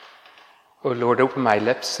O Lord, open my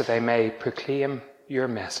lips that I may proclaim your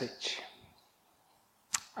message.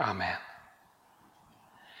 Amen.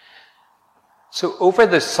 So over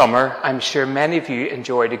the summer, I'm sure many of you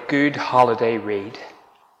enjoyed a good holiday read.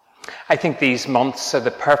 I think these months are the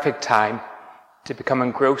perfect time to become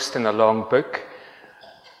engrossed in a long book,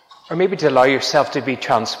 or maybe to allow yourself to be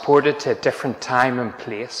transported to a different time and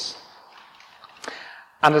place.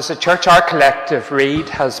 And as a church, our collective read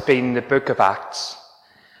has been the book of Acts,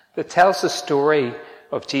 that tells the story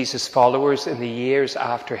of Jesus' followers in the years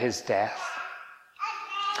after his death.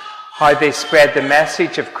 How they spread the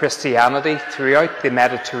message of Christianity throughout the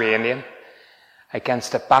Mediterranean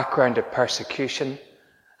against a background of persecution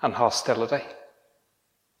and hostility.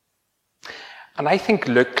 And I think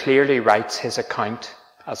Luke clearly writes his account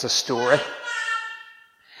as a story.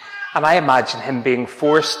 And I imagine him being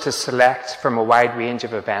forced to select from a wide range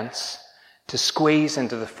of events to squeeze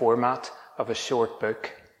into the format of a short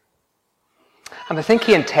book. And I think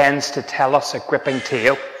he intends to tell us a gripping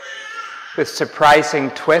tale with surprising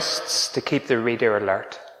twists to keep the reader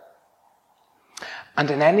alert. And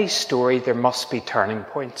in any story, there must be turning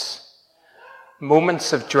points,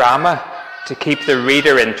 moments of drama to keep the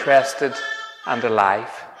reader interested and alive.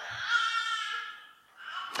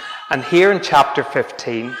 And here in chapter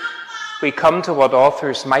 15, we come to what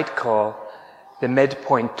authors might call the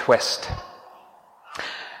midpoint twist.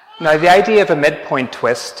 Now, the idea of a midpoint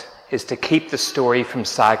twist is to keep the story from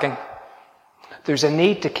sagging. There's a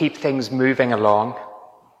need to keep things moving along,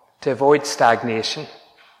 to avoid stagnation.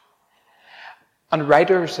 And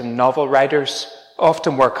writers and novel writers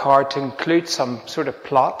often work hard to include some sort of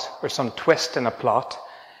plot or some twist in a plot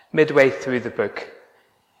midway through the book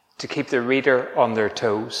to keep the reader on their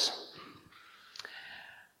toes.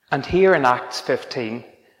 And here in Acts 15,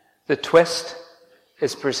 the twist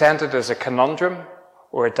is presented as a conundrum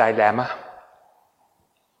or a dilemma.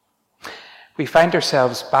 We find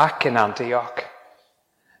ourselves back in Antioch.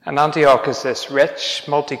 And Antioch is this rich,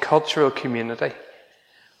 multicultural community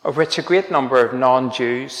of which a great number of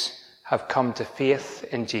non-Jews have come to faith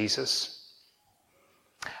in Jesus.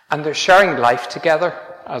 And they're sharing life together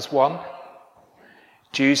as one.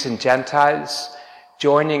 Jews and Gentiles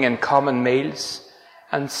joining in common meals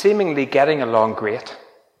and seemingly getting along great.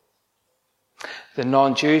 The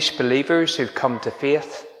non-Jewish believers who've come to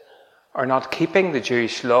faith are not keeping the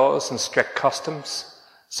Jewish laws and strict customs,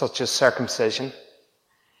 such as circumcision.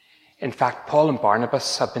 In fact, Paul and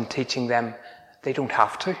Barnabas have been teaching them they don't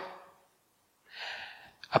have to.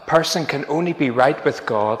 A person can only be right with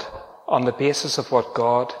God on the basis of what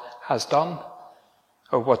God has done,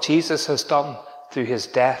 or what Jesus has done through his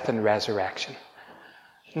death and resurrection,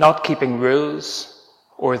 not keeping rules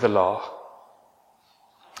or the law.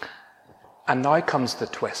 And now comes the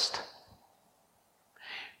twist.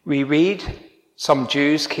 We read some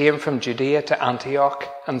Jews came from Judea to Antioch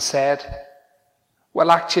and said, well,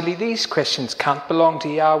 actually, these Christians can't belong to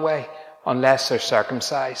Yahweh unless they're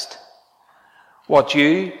circumcised. What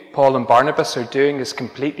you, Paul and Barnabas, are doing is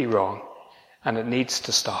completely wrong, and it needs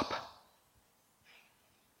to stop.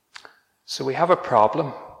 So we have a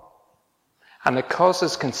problem, and it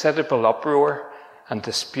causes considerable uproar and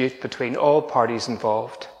dispute between all parties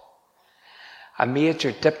involved. A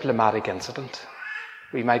major diplomatic incident,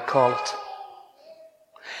 we might call it.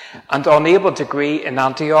 And unable to agree in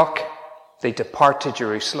Antioch, they depart to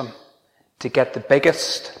Jerusalem to get the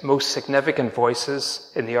biggest, most significant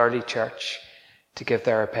voices in the early church to give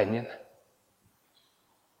their opinion.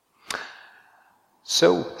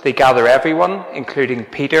 So they gather everyone, including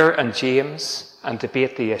Peter and James, and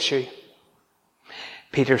debate the issue.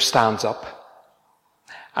 Peter stands up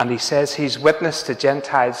and he says he's witness to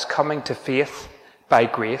Gentiles coming to faith by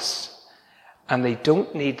grace, and they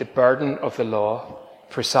don't need the burden of the law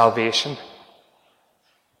for salvation.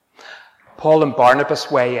 Paul and Barnabas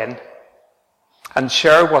weigh in and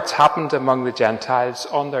share what's happened among the Gentiles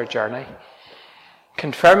on their journey,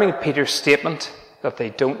 confirming Peter's statement that they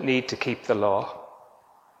don't need to keep the law.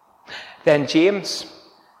 Then James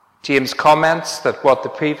comments that what the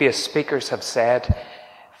previous speakers have said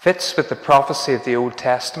fits with the prophecy of the Old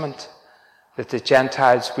Testament, that the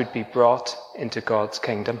Gentiles would be brought into God's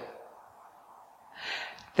kingdom.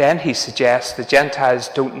 Then he suggests the Gentiles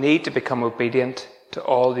don't need to become obedient to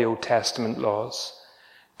all the Old Testament laws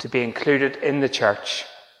to be included in the church.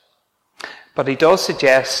 But he does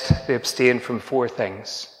suggest they abstain from 4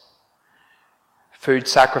 things: food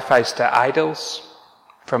sacrificed to idols,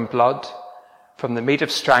 from blood, from the meat of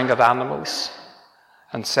strangled animals,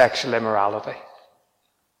 and sexual immorality.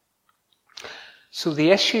 So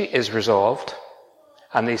the issue is resolved,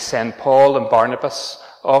 and they send Paul and Barnabas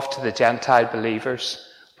off to the Gentile believers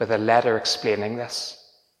with a letter explaining this.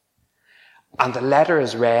 And the letter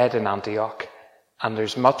is read in Antioch, and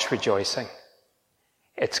there's much rejoicing.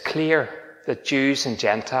 It's clear that Jews and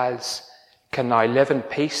Gentiles can now live in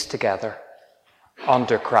peace together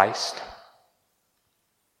under Christ.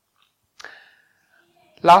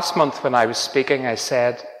 Last month when I was speaking, I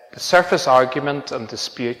said the surface argument and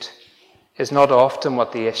dispute is not often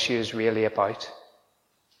what the issue is really about.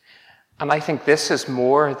 And I think this is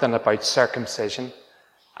more than about circumcision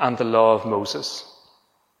and the law of Moses.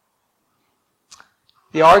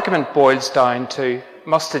 The argument boils down to,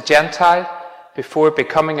 must a Gentile, before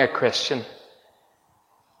becoming a Christian,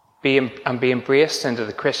 be embraced into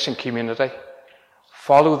the Christian community,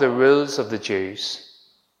 follow the rules of the Jews,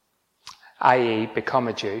 i.e. become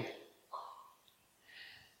a Jew?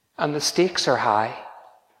 And the stakes are high.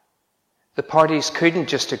 The parties couldn't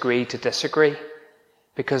just agree to disagree,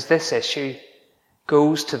 because this issue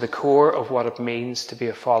goes to the core of what it means to be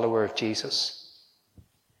a follower of Jesus.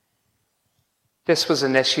 This was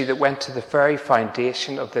an issue that went to the very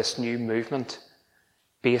foundation of this new movement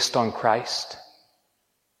based on Christ.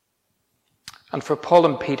 And for Paul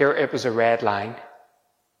and Peter, it was a red line.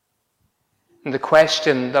 And the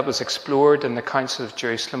question that was explored in the Council of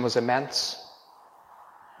Jerusalem was immense.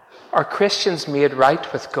 Are Christians made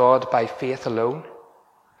right with God by faith alone,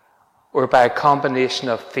 or by a combination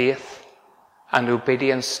of faith and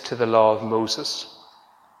obedience to the law of Moses?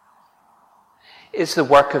 Is the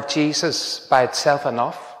work of Jesus by itself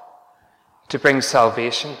enough to bring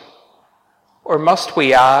salvation? Or must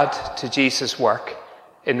we add to Jesus' work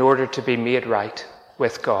in order to be made right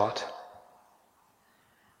with God?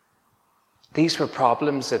 These were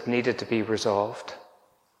problems that needed to be resolved.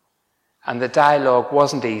 And the dialogue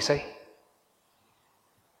wasn't easy.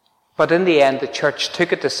 But in the end, the church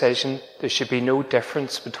took a decision there should be no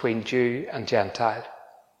difference between Jew and Gentile.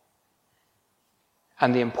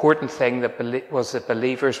 And the important thing was that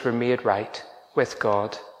believers were made right with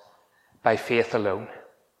God by faith alone.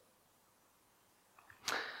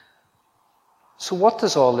 So what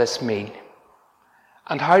does all this mean?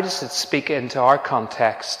 And how does it speak into our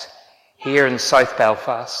context here in South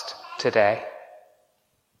Belfast today,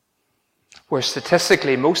 where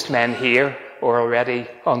statistically most men here are already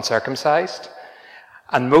uncircumcised,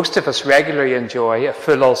 and most of us regularly enjoy a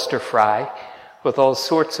full Ulster fry with all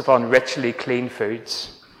sorts of unritually clean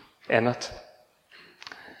foods in it?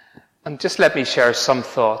 And just let me share some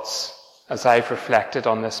thoughts as I've reflected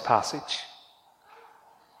on this passage.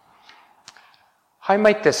 How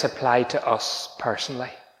might this apply to us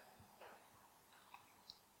personally?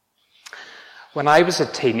 When I was a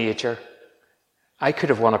teenager, I could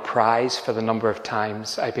have won a prize for the number of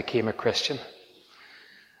times I became a Christian.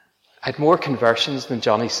 I had more conversions than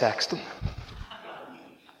Johnny Sexton.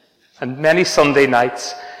 And many Sunday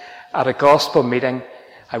nights at a gospel meeting,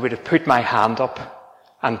 I would have put my hand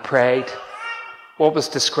up and prayed what was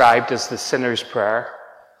described as the sinner's prayer.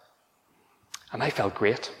 And I felt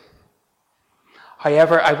great.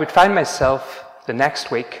 However, I would find myself the next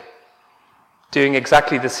week doing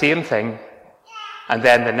exactly the same thing, and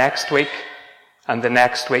then the next week, and the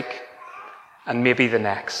next week, and maybe the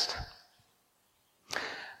next.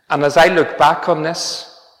 And as I look back on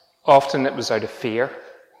this, often it was out of fear.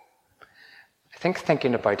 I think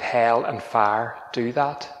thinking about hell and fire do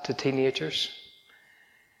that to teenagers.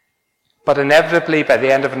 But inevitably, by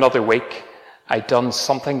the end of another week, I'd done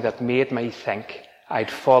something that made me think I'd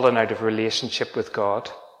fallen out of relationship with God,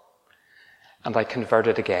 and I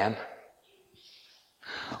converted again.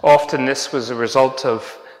 Often this was a result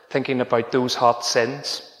of thinking about those hot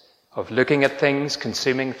sins, of looking at things,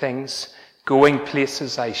 consuming things, going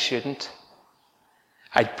places I shouldn't.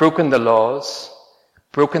 I'd broken the laws,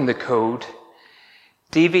 broken the code,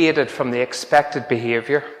 deviated from the expected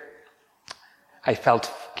behaviour. I felt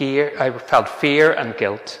fear and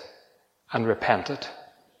guilt, and repented.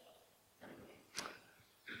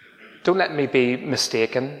 Don't let me be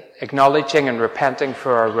mistaken. Acknowledging and repenting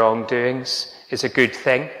for our wrongdoings is a good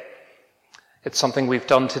thing. It's something we've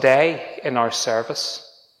done today in our service.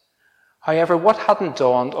 However, what hadn't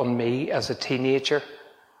dawned on me as a teenager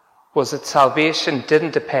was that salvation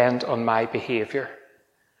didn't depend on my behaviour.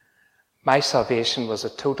 My salvation was a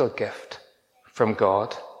total gift from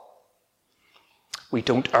God. We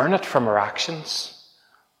don't earn it from our actions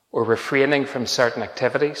or refraining from certain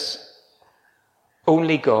activities.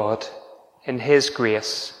 Only God, in His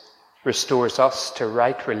grace, restores us to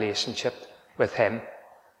right relationship with Him.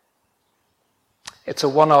 It's a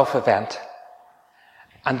one-off event,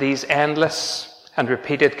 and these endless and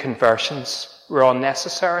repeated conversions were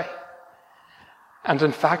unnecessary. And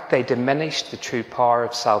in fact, they diminished the true power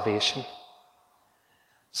of salvation.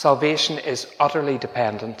 Salvation is utterly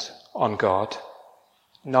dependent on God,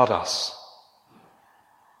 not us.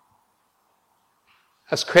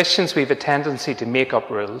 As Christians, we have a tendency to make up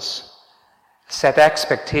rules, set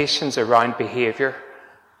expectations around behaviour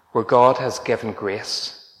where God has given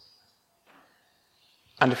grace.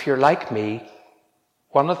 And if you're like me,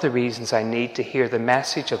 one of the reasons I need to hear the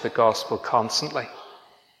message of the gospel constantly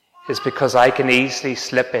is because I can easily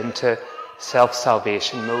slip into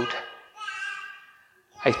self-salvation mode.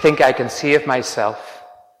 I think I can save myself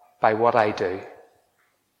by what I do,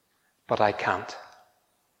 but I can't.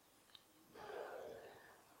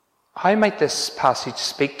 How might this passage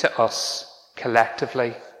speak to us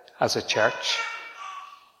collectively as a church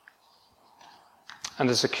and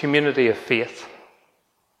as a community of faith?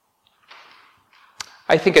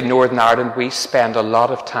 I think in Northern Ireland we spend a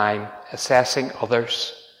lot of time assessing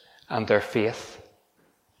others and their faith.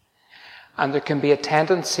 And there can be a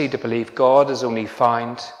tendency to believe God is only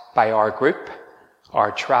found by our group,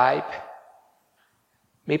 our tribe.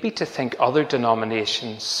 Maybe to think other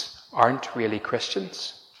denominations aren't really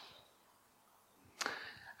Christians.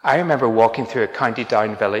 I remember walking through a County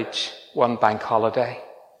Down village one bank holiday.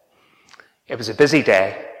 It was a busy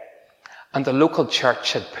day, and the local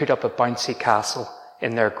church had put up a bouncy castle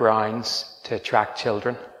in their grounds to attract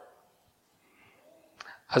children.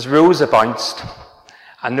 As Rosa bounced,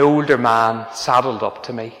 an older man saddled up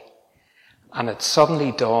to me, and it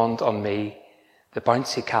suddenly dawned on me the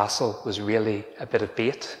bouncy castle was really a bit of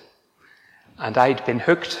bait, and I'd been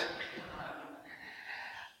hooked.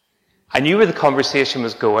 I knew where the conversation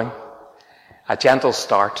was going, a gentle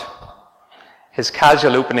start. His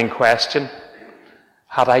casual opening question,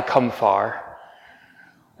 had I come far?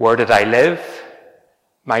 Where did I live?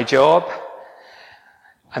 My job?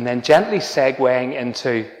 And then gently segueing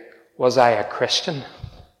into, was I a Christian?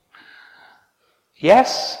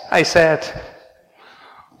 Yes, I said.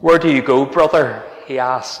 Where do you go, brother? He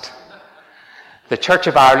asked. The Church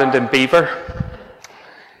of Ireland in Beaver.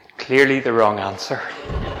 Clearly the wrong answer.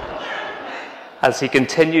 As he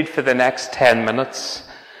continued for the next 10 minutes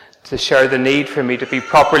to share the need for me to be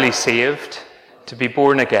properly saved, to be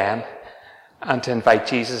born again, and to invite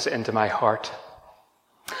Jesus into my heart.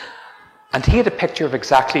 And he had a picture of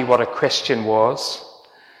exactly what a Christian was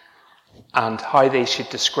and how they should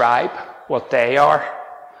describe what they are.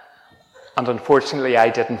 And unfortunately, I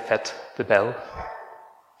didn't fit the bill.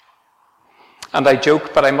 And I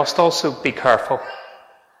joke, but I must also be careful.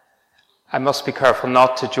 I must be careful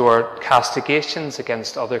not to draw castigations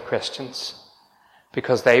against other Christians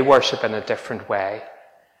because they worship in a different way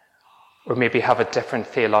or maybe have a different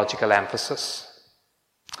theological emphasis.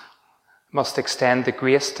 I must extend the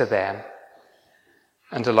grace to them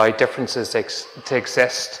and allow differences to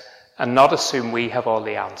exist and not assume we have all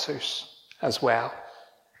the answers as well.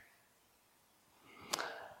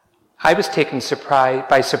 I was taken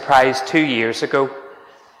by surprise 2 years ago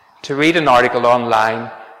to read an article online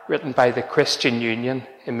written by the Christian Union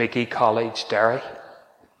in Magee College, Derry.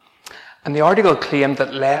 And the article claimed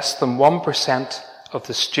that less than 1% of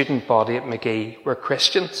the student body at Magee were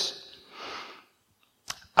Christians.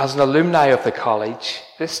 As an alumni of the college,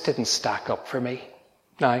 this didn't stack up for me.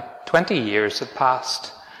 Now, 20 years had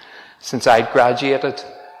passed since I'd graduated,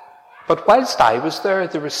 but whilst I was there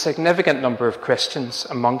was a significant number of Christians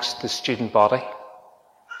amongst the student body.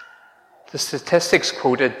 The statistics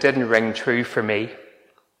quoted didn't ring true for me.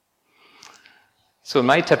 So in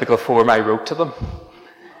my typical form, I wrote to them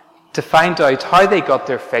to find out how they got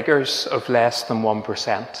their figures of less than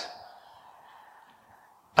 1%.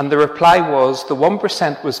 And the reply was the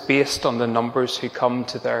 1% was based on the numbers who come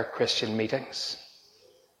to their Christian meetings.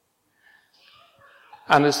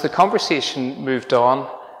 And as the conversation moved on,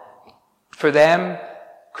 for them,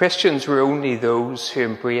 Christians were only those who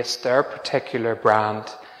embraced their particular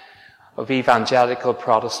brand of evangelical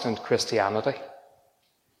Protestant Christianity.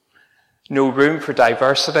 No room for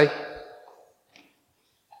diversity,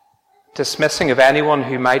 dismissing of anyone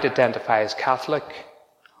who might identify as Catholic,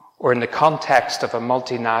 or in the context of a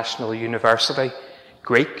multinational university,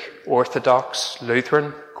 Greek, Orthodox,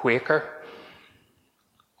 Lutheran, Quaker.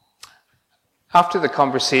 After the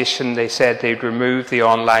conversation, they said they'd remove the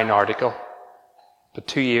online article, but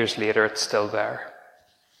 2 years later it's still there.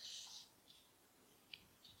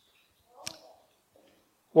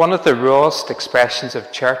 One of the rawest expressions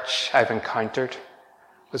of church I've encountered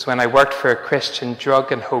was when I worked for a Christian drug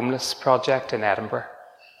and homeless project in Edinburgh.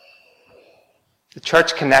 The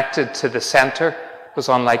church connected to the centre was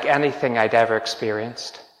unlike anything I'd ever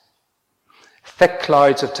experienced. Thick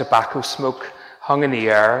clouds of tobacco smoke hung in the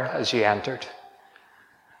air as you entered.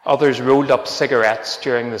 Others rolled up cigarettes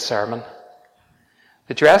during the sermon.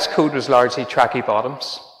 The dress code was largely tracky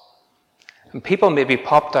bottoms, and people maybe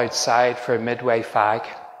popped outside for a midway fag,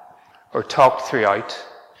 or talked throughout,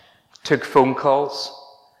 took phone calls,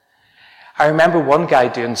 I remember one guy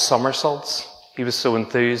doing somersaults. He was so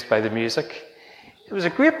enthused by the music. It was a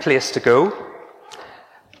great place to go.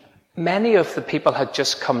 Many of the people had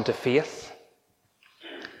just come to faith,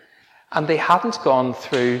 and they hadn't gone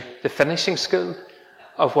through the finishing school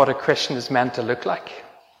of what a Christian is meant to look like.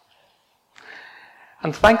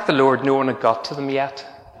 And thank the Lord, no one had got to them yet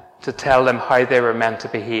to tell them how they were meant to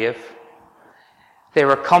behave. They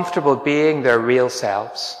were comfortable being their real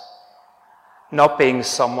selves, not being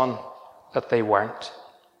someone that they weren't.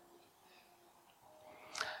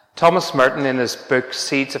 Thomas Merton, in his book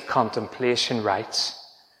Seeds of Contemplation, writes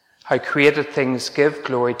how created things give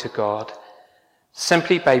glory to God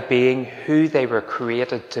simply by being who they were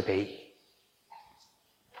created to be.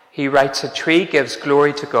 He writes, a tree gives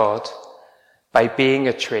glory to God by being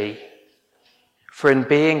a tree, for in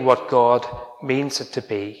being what God means it to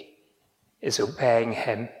be is obeying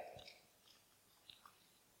him.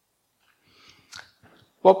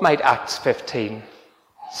 What might Acts 15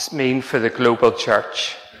 mean for the global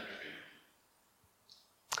church?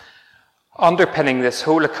 Underpinning this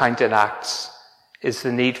whole account in Acts is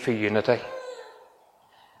the need for unity.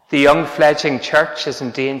 The young fledgling church is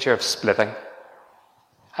in danger of splitting,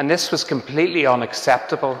 and this was completely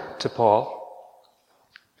unacceptable to Paul.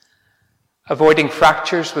 Avoiding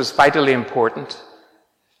fractures was vitally important,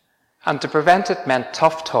 and to prevent it meant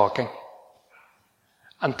tough talking.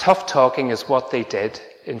 And tough talking is what they did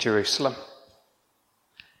in Jerusalem.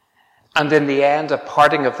 And in the end, a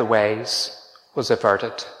parting of the ways was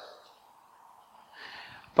averted.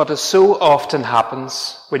 But as so often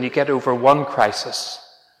happens, when you get over one crisis,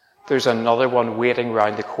 there's another one waiting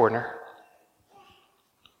round the corner.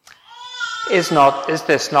 Is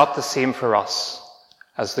this not the same for us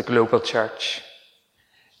as the global church?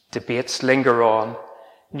 Debates linger on,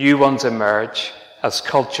 new ones emerge as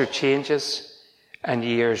culture changes and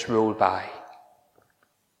years roll by.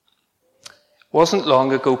 It wasn't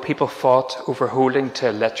long ago people fought over holding to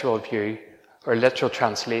a literal view or literal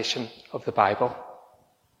translation of the Bible.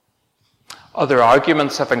 Other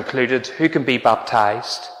arguments have included who can be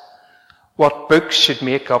baptized, what books should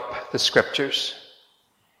make up the scriptures,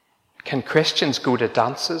 can Christians go to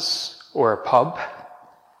dances or a pub,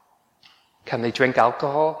 can they drink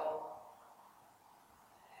alcohol?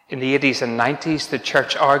 In the 80s and 90s, the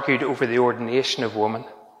church argued over the ordination of women,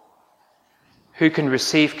 who can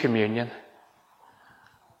receive communion,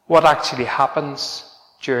 what actually happens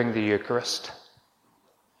during the Eucharist.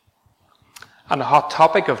 And a hot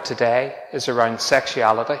topic of today is around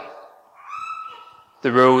sexuality,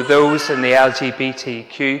 the role those in the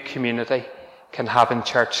LGBTQ community can have in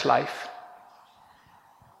church life.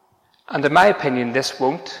 And in my opinion, this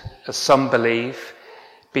won't, as some believe,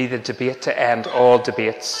 be the debate to end all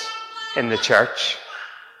debates in the church.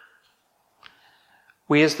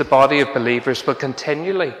 We as the body of believers will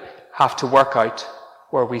continually have to work out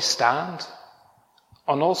where we stand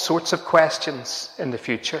on all sorts of questions in the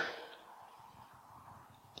future.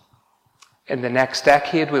 In the next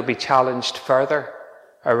decade, we'll be challenged further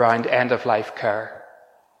around end-of-life care,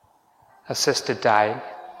 assisted dying.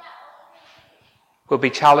 We'll be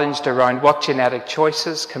challenged around what genetic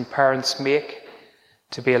choices can parents make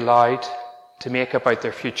to be allowed to make about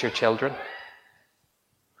their future children.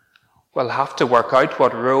 We'll have to work out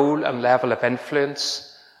what role and level of influence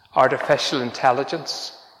artificial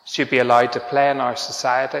intelligence should be allowed to play in our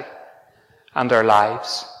society and our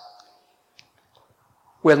lives.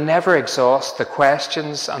 We'll never exhaust the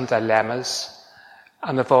questions and dilemmas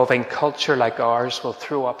an evolving culture like ours will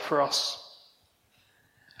throw up for us.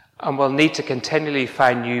 And we'll need to continually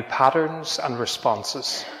find new patterns and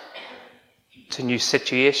responses to new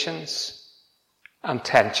situations and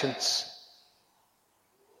tensions.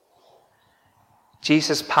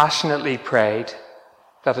 Jesus passionately prayed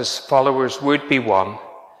that his followers would be one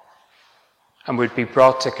and would be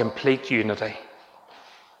brought to complete unity.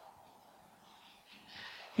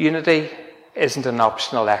 Unity isn't an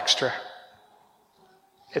optional extra.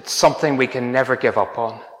 It's something we can never give up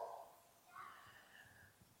on.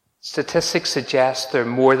 Statistics suggest there are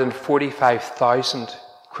more than 45,000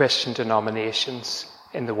 Christian denominations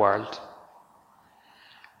in the world.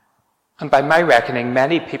 And by my reckoning,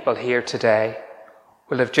 many people here today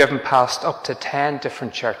will have driven past up to 10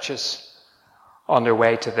 different churches on their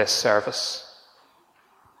way to this service.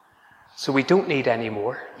 So we don't need any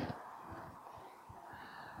more.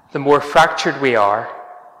 The more fractured we are,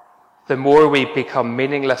 the more we become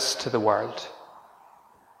meaningless to the world.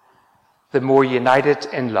 The more united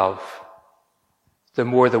in love, the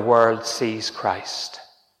more the world sees Christ.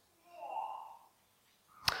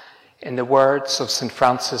 In the words of St.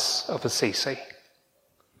 Francis of Assisi,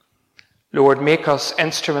 Lord, make us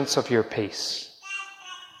instruments of your peace.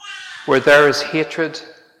 Where there is hatred,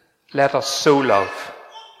 let us sow love.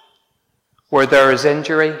 Where there is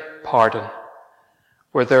injury, pardon.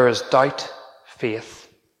 Where there is doubt,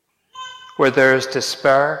 faith. Where there is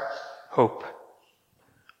despair, hope.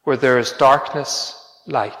 Where there is darkness,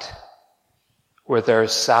 light. Where there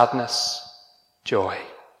is sadness, joy.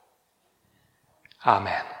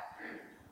 Amen.